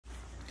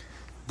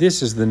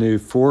This is the new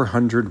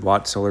 400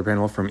 watt solar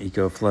panel from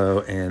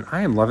EcoFlow, and I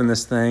am loving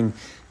this thing.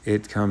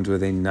 It comes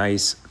with a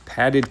nice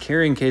padded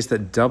carrying case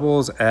that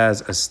doubles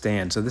as a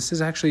stand. So this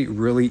is actually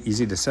really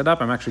easy to set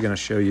up. I'm actually going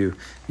to show you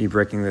me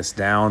breaking this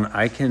down.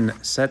 I can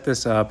set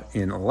this up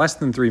in less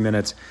than 3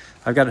 minutes.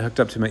 I've got it hooked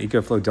up to my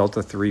EcoFlow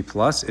Delta 3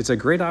 Plus. It's a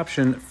great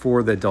option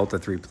for the Delta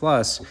 3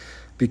 Plus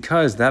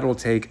because that will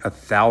take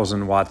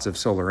 1,000 watts of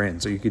solar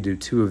in. So you could do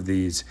 2 of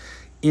these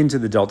into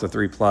the Delta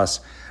 3 Plus.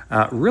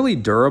 Really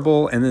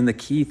durable, and then the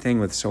key thing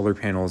with solar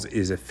panels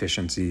is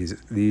efficiencies.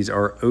 These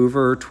are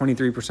over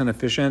 23%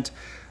 efficient.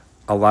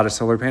 A lot of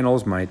solar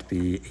panels might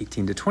be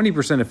 18 to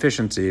 20%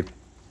 efficiency.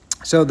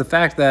 So the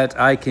fact that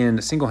I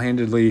can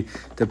single-handedly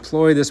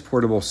deploy this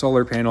portable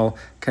solar panel,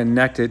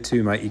 connect it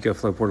to my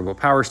EcoFlow portable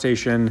power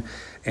station,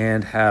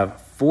 and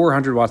have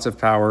 400 watts of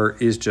power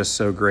is just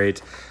so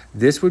great.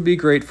 This would be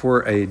great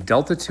for a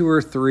Delta 2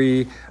 or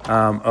 3.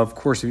 Of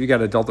course, if you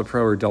got a Delta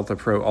Pro or Delta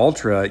Pro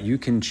Ultra, you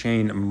can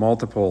chain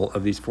multiple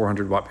of these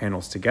 400 watt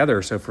panels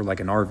together. So for like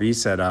an RV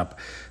setup,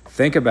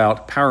 think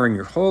about powering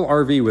your whole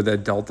RV with a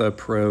Delta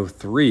Pro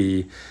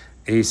 3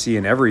 AC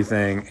and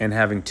everything, and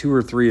having 2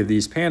 or 3 of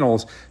these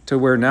panels to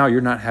where now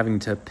you're not having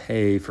to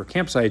pay for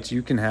campsites.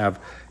 You can have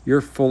your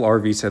full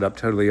RV setup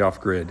totally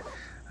off grid.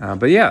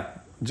 But yeah,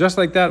 just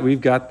like that, we've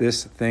got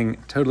this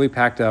thing totally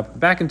packed up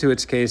back into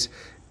its case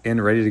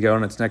and ready to go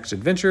on its next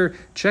adventure.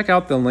 Check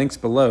out the links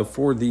below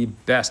for the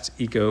best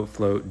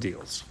EcoFlow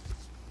deals.